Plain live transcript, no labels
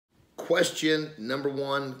question number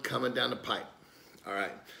one coming down the pipe. All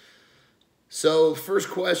right. So first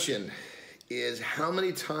question is, how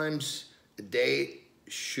many times a day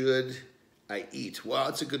should I eat? Well,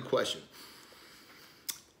 it's a good question.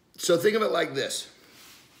 So think of it like this.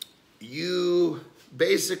 You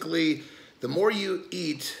basically, the more you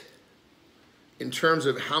eat in terms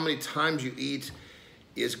of how many times you eat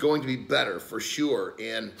is going to be better for sure.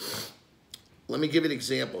 And let me give you an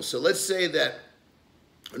example. So let's say that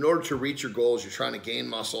in order to reach your goals, you're trying to gain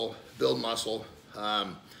muscle, build muscle,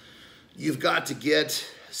 you've got to get,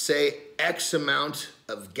 say, X amount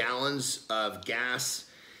of gallons of gas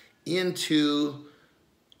into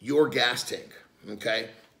your gas tank,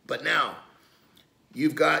 okay? But now,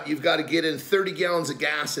 you've got to get in 30 gallons of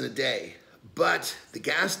gas in a day, but the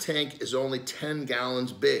gas tank is only 10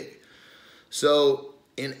 gallons big. So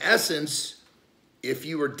in essence, if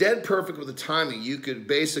you were dead perfect with the timing, you could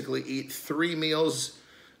basically eat 3 meals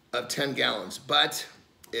of 10 gallons, but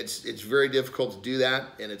it's very difficult to do that,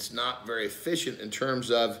 and it's not very efficient in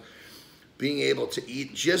terms of being able to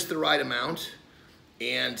eat just the right amount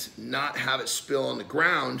and not have it spill on the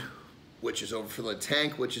ground, which is overfilling the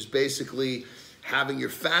tank, which is basically having your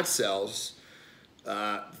fat cells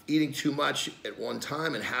eating too much at one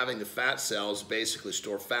time and having the fat cells basically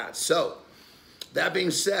store fat. So that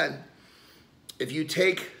being said, if you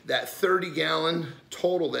take that 30-gallon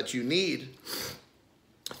total that you need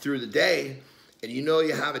through the day, and you know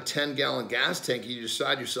you have a 10-gallon gas tank, you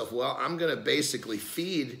decide to yourself, well, I'm gonna basically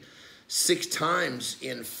feed 6 times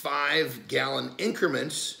in 5-gallon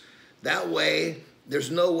increments. That way, there's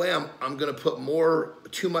no way I'm gonna put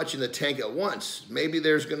too much in the tank at once. Maybe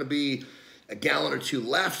there's gonna be a gallon or 2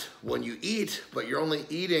 left when you eat, but you're only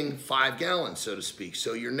eating 5 gallons, so to speak.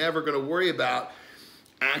 So you're never gonna worry about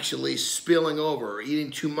actually spilling over or eating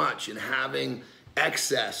too much and having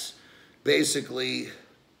excess basically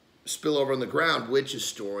spill over on the ground, which is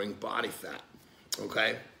storing body fat,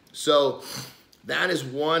 okay? So that is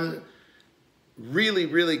one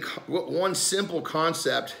one simple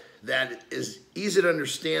concept that is easy to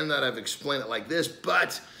understand, that I've explained it like this,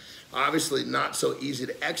 but obviously not so easy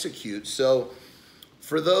to execute. So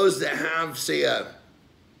for those that have, say, a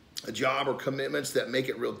job or commitments that make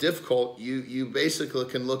it real difficult, you basically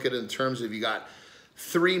can look at it in terms of, you got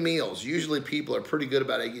 3 meals. Usually people are pretty good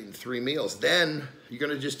about eating 3 meals. Then you're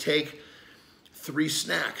gonna just take 3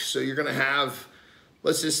 snacks. So you're gonna have,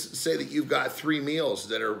 let's just say that you've got 3 meals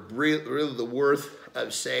that are really the worth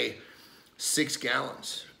of, say, 6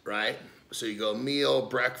 gallons, right? So you go meal,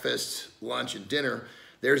 breakfast, lunch, and dinner.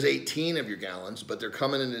 There's 18 of your gallons, but they're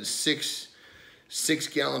coming in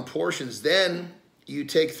 6-gallon portions. Then you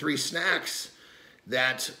take 3 snacks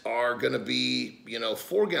that are gonna be,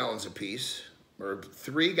 4 gallons a piece, or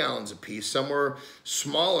 3 gallons a piece, somewhere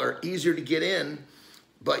smaller, easier to get in,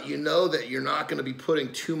 but you know that you're not gonna be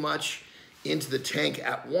putting too much into the tank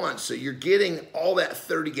at once. So you're getting all that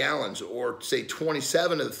 30 gallons, or say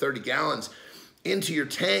 27 of the 30 gallons into your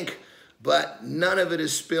tank, but none of it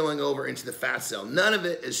is spilling over into the fat cell. None of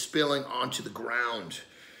it is spilling onto the ground,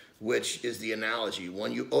 which is the analogy.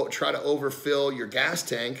 When you try to overfill your gas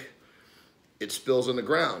tank, it spills on the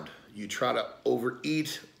ground. You try to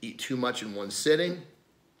overeat, eat too much in one sitting,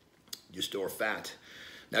 you store fat.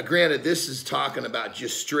 Now, granted, this is talking about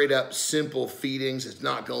just straight up simple feedings. It's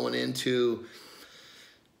not going into,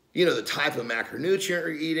 the type of macronutrient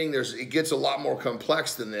you're eating. It gets a lot more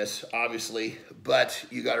complex than this, obviously, but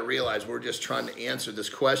you got to realize we're just trying to answer this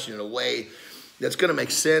question in a way that's going to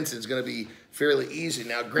make sense. It's going to be fairly easy.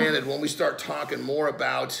 Now, granted, when we start talking more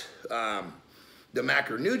about the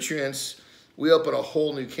macronutrients, we open a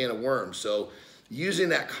whole new can of worms. So using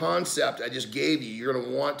that concept I just gave you, you're gonna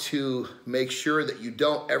want to make sure that you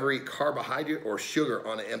don't ever eat carbohydrate or sugar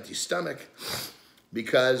on an empty stomach,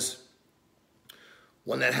 because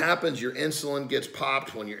when that happens, your insulin gets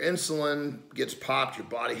popped. When your insulin gets popped, your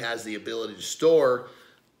body has the ability to store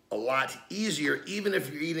a lot easier, even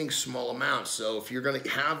if you're eating small amounts. So if you're gonna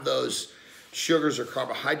have those sugars or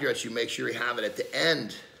carbohydrates, you make sure you have it at the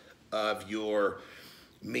end of your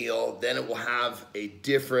meal. Then it will have a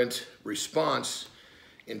different response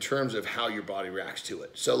in terms of how your body reacts to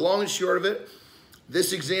it. So long and short of it,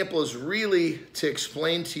 this example is really to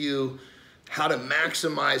explain to you how to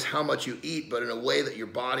maximize how much you eat, but in a way that your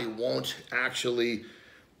body won't actually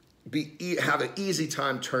have an easy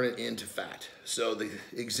time turning it into fat. So the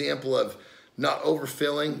example of not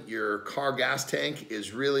overfilling your car gas tank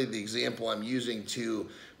is really the example I'm using to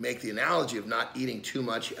make the analogy of not eating too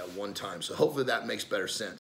much at one time. So hopefully that makes better sense.